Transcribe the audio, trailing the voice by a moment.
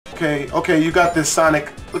Okay, okay, you got this,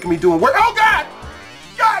 Sonic. Look at me doing work. Oh God!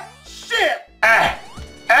 God shit! Ah!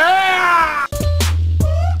 Ah!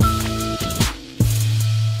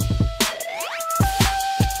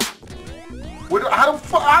 How the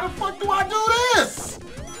fuck do I do this?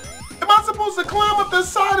 Am I supposed to climb up the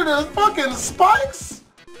side of the fucking spikes?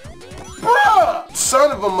 Bruh!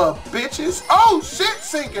 Son of a bitches. Oh shit,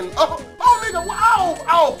 sinking. Oh nigga, wow.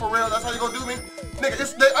 Oh, for real, that's how you gonna do me?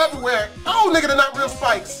 Nigga, they're everywhere. Oh nigga, they're not real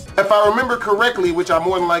spikes. If I remember correctly, which I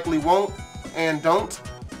more than likely won't and don't,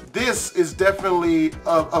 this is definitely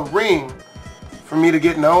a ring for me to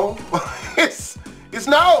get no. it's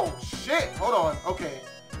no. Shit, hold on, okay.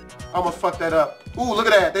 I'm gonna fuck that up. Ooh, look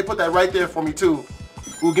at that. They put that right there for me too.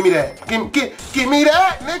 Ooh, give me that. Give me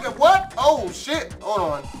that, nigga. What? Oh shit. Hold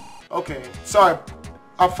on. Okay. Sorry.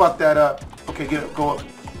 I fucked that up. Okay, go up.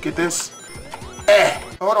 Get this.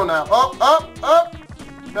 Hold on now. Up.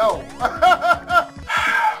 No.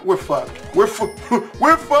 We're fucked. We're fucked.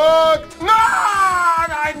 No!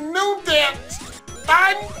 I knew that.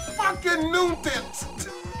 I fucking knew it.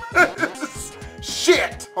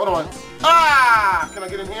 Shit. Hold on. Ah! Can I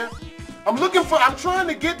get in here? I'm trying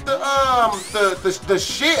to get the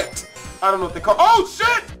shit. I don't know what they call. Oh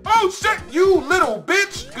shit! Oh shit! You little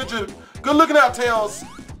bitch! Good looking out, Tails.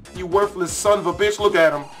 You worthless son of a bitch. Look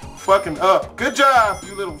at him. Fucking up. Good job,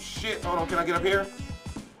 you little shit. Hold on, can I get up here?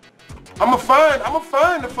 I'ma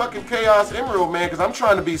find the fucking Chaos Emerald, man, because I'm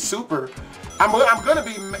trying to be super. I'm gonna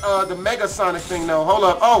be the Mega Sonic thing though. Hold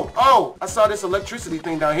up. Oh! I saw this electricity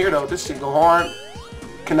thing down here though. This shit go hard.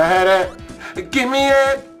 Can I have that? Give me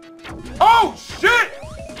that. Oh shit!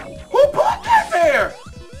 Who put that there?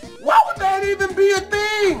 Why would that even be a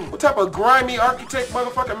thing? What type of grimy architect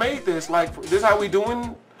motherfucker made this? Like, this how we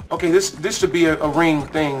doing? Okay, this should be a ring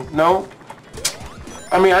thing, no?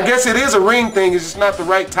 I mean, I guess it is a ring thing, it's just not the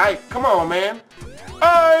right type. Come on, man.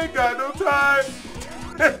 I ain't got no time.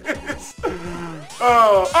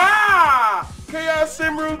 Chaos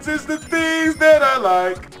Emeralds is the things that I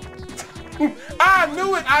like. I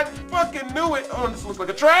knew it, I fucking knew it. Oh, this looks like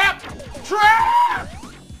a trap. Trap!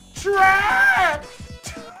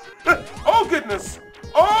 Oh goodness!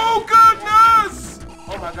 Oh goodness!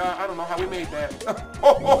 Oh my god, I don't know how we made that.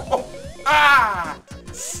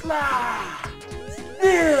 Slide!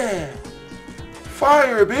 Yeah!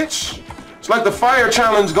 Fire, bitch! It's like the fire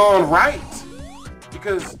challenge gone right.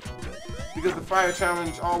 Because the fire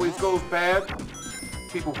challenge always goes bad.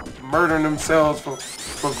 People murdering themselves for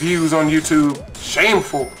views on YouTube.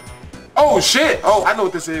 Shameful. Oh shit! Oh, I know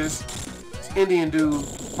what this is. It's Indian dude.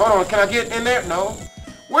 Hold on, can I get in there? No.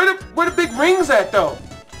 Where the big rings at though?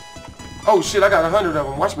 Oh shit, I got 100 of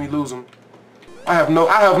them. Watch me lose them. I have no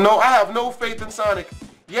faith in Sonic.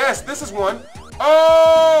 Yes, this is one.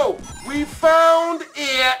 Oh, we found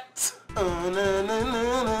it.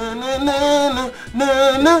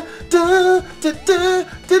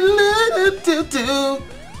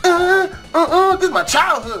 This is my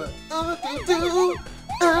childhood.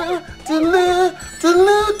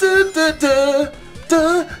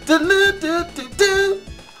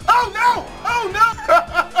 Oh no! Oh no!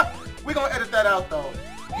 We're gonna edit that out though.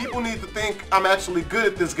 People need to think I'm actually good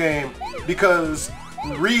at this game because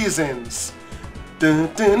reasons.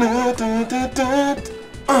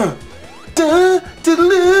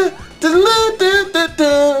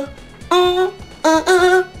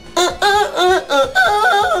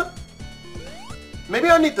 Maybe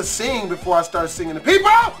I need to sing before I start singing to people!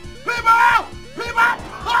 People!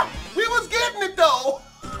 We was getting it though!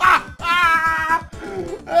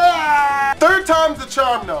 Third time's the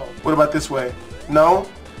charm though. What about this way? No?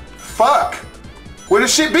 Fuck! Where the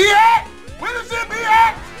shit be at? Where the shit be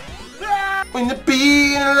at? When you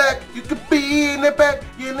be in the left, you could be in the back.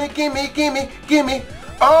 You like, gimme.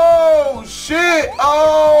 Oh shit!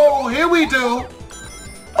 Oh, here we do.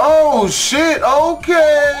 Oh shit,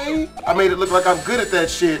 okay. I made it look like I'm good at that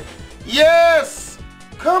shit. Yes!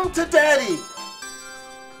 Come to daddy.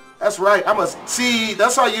 That's right, I must see,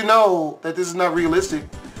 that's how you know that this is not realistic.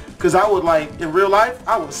 Cause I would like, in real life,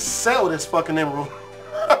 I would sell this fucking emerald.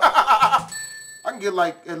 I can get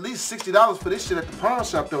like at least $60 for this shit at the pawn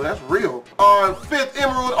shop though, that's real. On 5th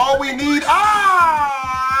emerald, all we need,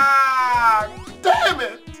 damn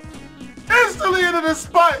it! Instantly into the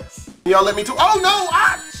spikes. Y'all let me too, oh no,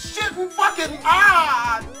 shitting fucking,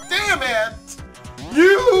 damn it!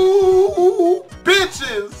 You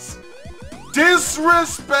bitches!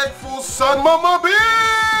 Disrespectful son mama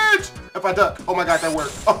bitch! If I duck, oh my god, that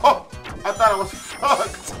worked. Oh, I thought I was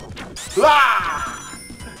fucked.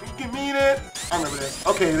 Give me that. I remember this.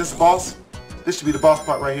 Okay, this is boss. This should be the boss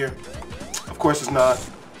part right here. Of course it's not.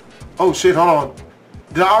 Oh shit, hold on.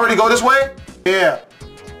 Did I already go this way? Yeah.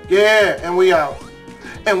 Yeah, and we out.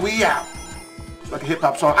 And we out. It's like a hip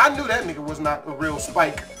hop song. I knew that nigga was not a real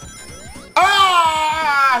Spike.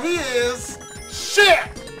 Ah, he is. Shit.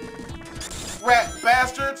 Rat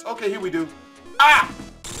bastards. Okay, here we do. Ah.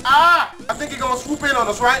 Ah. I think he's gonna swoop in on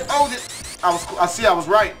us, right? Oh, I see I was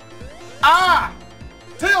right. Ah.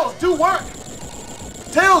 Tails, do work.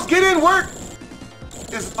 Tails, get in, work.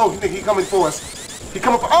 Oh, nigga, he coming for us. He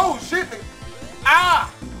coming for, oh, shit.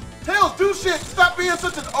 Ah. Tails, do shit. Stop being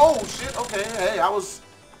such an, oh, shit. Okay, hey, I was,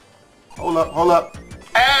 hold up.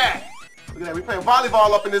 Ah. Look at that, we playing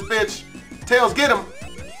volleyball up in this bitch. Tails, get him.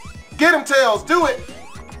 Get him, Tails, do it.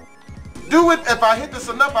 Do it. If I hit this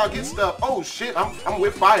enough, I'll get stuff. Oh, shit, I'm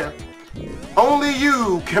with fire. Only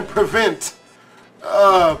you can prevent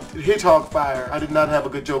Hedgehog fire. I did not have a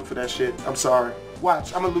good joke for that shit. I'm sorry.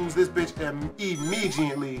 Watch, I'm gonna lose this bitch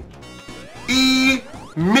immediately.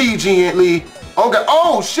 Immediately. Oh god.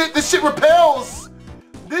 Oh shit, this shit repels.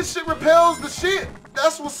 This shit repels the shit.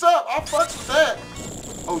 That's what's up. I fucks with that.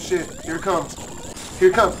 Oh shit, here it comes. Here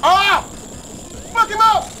it comes. Ah! Fuck him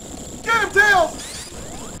up! Get him, Tails!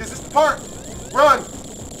 Is this the part? Run!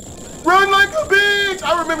 Run like a bitch!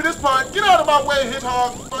 I remember this part. Get out of my way,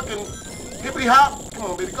 Hedgehog. Fucking hippity hop. Come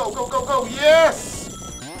on, baby. Go, go, go, go. Yes!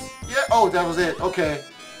 Yeah, oh, that was it. Okay.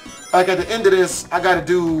 Like at the end of this, I gotta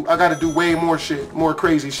do way more shit, more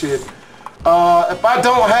crazy shit. If I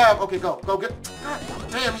don't have, okay, go get, God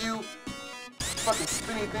damn you. Fucking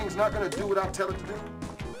spinny thing's not gonna do what I tell it to do.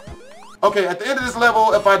 Okay, at the end of this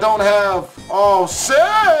level, if I don't have all 7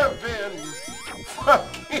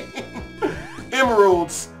 fucking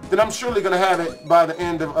emeralds, then I'm surely gonna have it by the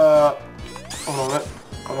end of, hold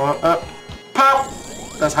on, pop.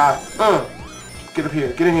 That's high. Get up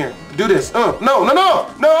here, get in here. Do this. No,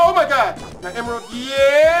 oh my god. Now emerald,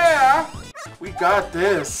 yeah. We got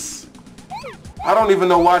this. I don't even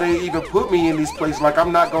know why they even put me in these places. Like,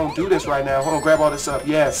 I'm not gonna do this right now. Hold on, grab all this up.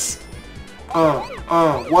 Yes.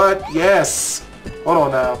 What? Yes. Hold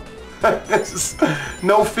on now.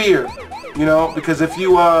 No fear, you know, because if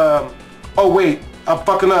you, oh wait, I'm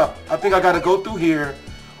fucking up. I think I gotta go through here.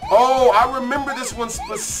 Oh, I remember this one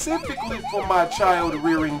specifically from my child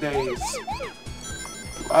rearing days.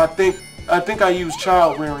 I think I used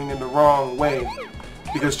child rearing in the wrong way,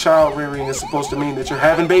 because child rearing is supposed to mean that you're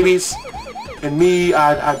having babies, and me,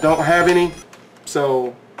 I don't have any,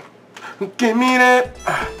 so give me that.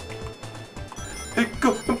 It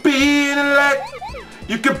could be like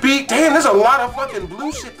you could be. Damn, there's a lot of fucking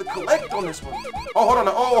blue shit to collect on this one. Oh, hold on.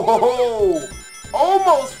 Oh,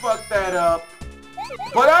 almost fucked that up,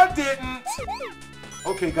 but I didn't.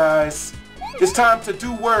 Okay, guys, it's time to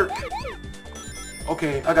do work.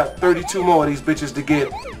 Okay, I got 32 more of these bitches to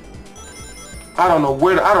get. I don't know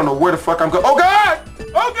where the fuck I'm going. Oh god!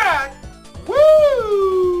 Oh god!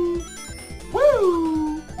 Woo!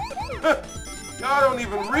 Woo! Y'all don't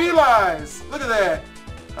even realize. Look at that.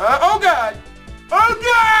 Oh god! Oh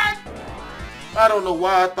god! I don't know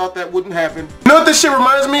why I thought that wouldn't happen. You know what this shit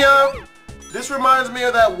reminds me of? This reminds me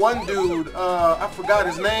of that one dude, I forgot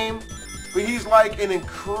his name, but he's like an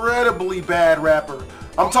incredibly bad rapper.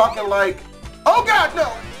 I'm talking like, oh god,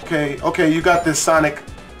 no! Okay, you got this, Sonic.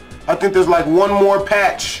 I think there's like one more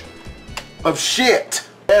patch of shit.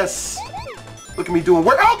 Yes. Look at me doing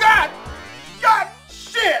work. Oh god! God,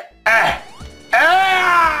 shit! Ah!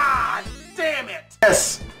 Damn it!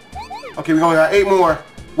 Yes. Okay, we only got 8 more.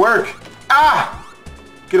 Work! Ah!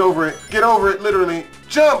 Get over it, literally.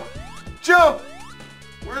 Jump! Jump!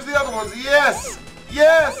 Where's the other ones? Yes!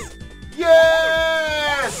 Yes!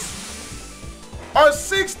 Yes! Our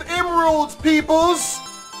 6th emeralds, peoples!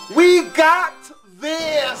 We got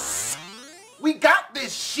this! We got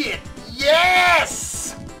this shit!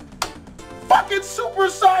 Yes! Fucking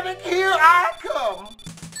supersonic, here I come!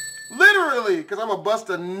 Literally, because I'm gonna bust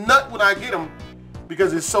a nut when I get them.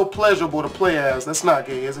 Because it's so pleasurable to play as. That's not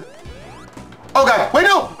gay, is it? Oh god, wait,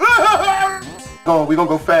 no! We're gonna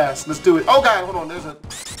go fast. Let's do it. Oh god, hold on.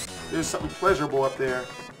 There's something pleasurable up there.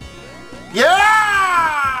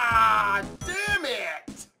 Yeah! Damn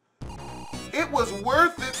it! It was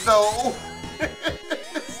worth it though.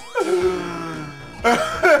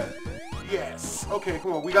 Yes. Okay,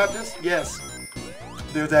 come on. We got this? Yes.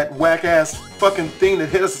 There's that whack ass fucking thing that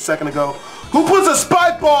hit us a second ago. Who puts a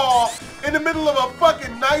spike ball in the middle of a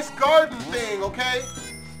fucking nice garden thing, okay?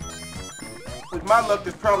 With my luck,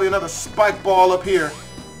 there's probably another spike ball up here.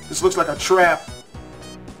 This looks like a trap.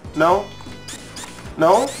 No?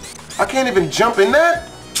 No? I can't even jump in that?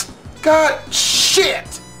 God,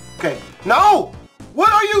 shit! Okay, no!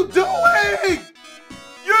 What are you doing?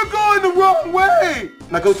 You're going the wrong way!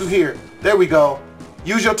 Now go through here. There we go.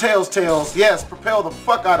 Use your tails. Yes, propel the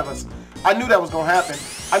fuck out of us. I knew that was gonna happen.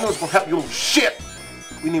 I know it's gonna help you, little shit.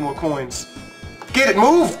 We need more coins. Get it,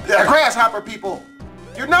 move, grasshopper people.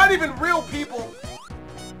 You're not even real people.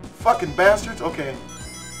 Fucking bastards. Okay.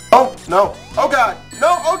 Oh no. Oh God.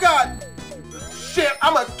 No. Oh God. Shit.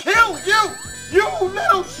 I'ma kill you. You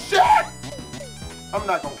little shit. I'm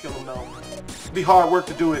not gonna kill him though. It'd be hard work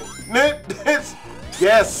to do it. It's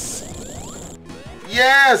yes.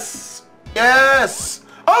 Yes. Yes.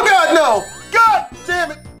 Oh God, no. God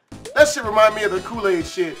damn it. That shit remind me of the Kool-Aid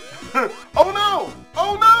shit. Oh no.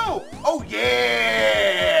 Oh no. Oh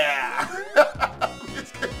yeah.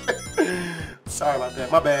 Sorry about that.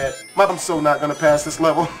 My bad. I'm so not gonna pass this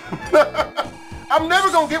level. I'm never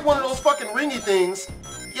gonna get one of those fucking ringy things.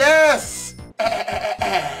 Yes.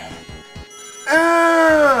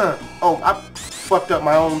 Oh, I fucked up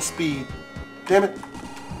my own speed. Damn it.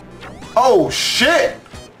 Oh shit.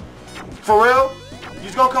 For real? You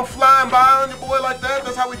just gonna come flying by on your boy like that?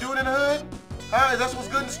 That's how we do it in the hood? Huh? Is that what's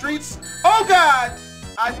good in the streets? Oh God!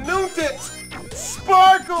 I nuked it!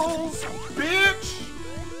 Sparkles, bitch!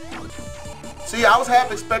 See, I was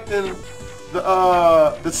half expecting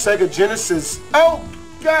the Sega Genesis. Oh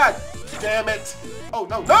God! Damn it! Oh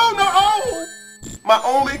no, no, no! Oh! My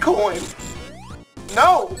only coin!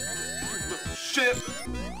 No! You little shit!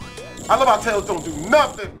 I love how Tails don't do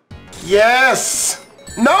nothing! Yes!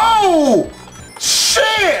 No!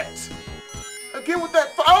 Shit! Again with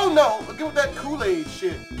that, oh no! Again with that Kool-Aid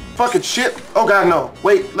shit. Fucking shit. Oh God, no.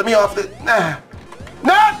 Wait, let me off the, nah.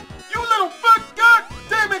 Not! You little fuck, God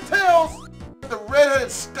damn it, Tails! The redheaded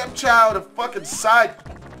stepchild of fucking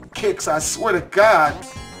sidekicks, I swear to God.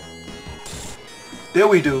 There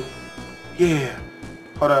we do. Yeah.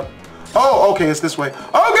 Hold up. Oh, okay, it's this way.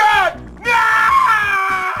 Oh God!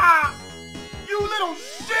 Nah! You little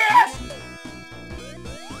shit!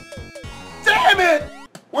 Damn it!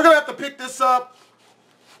 We're gonna have to pick this up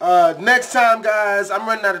next time, guys. I'm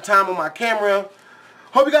running out of time on my camera.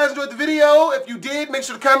 Hope you guys enjoyed the video. If you did, make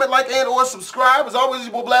sure to comment, like, and or subscribe. As always,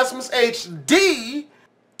 your boy BlastphamousHD.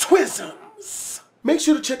 Twisms. Make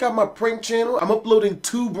sure to check out my prank channel. I'm uploading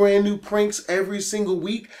 2 brand new pranks every single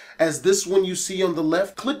week, as this one you see on the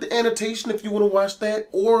left. Click the annotation if you want to watch that,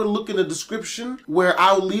 or look in the description where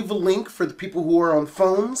I'll leave a link for the people who are on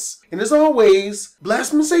phones. And as always,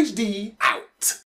 BlastphamousHD.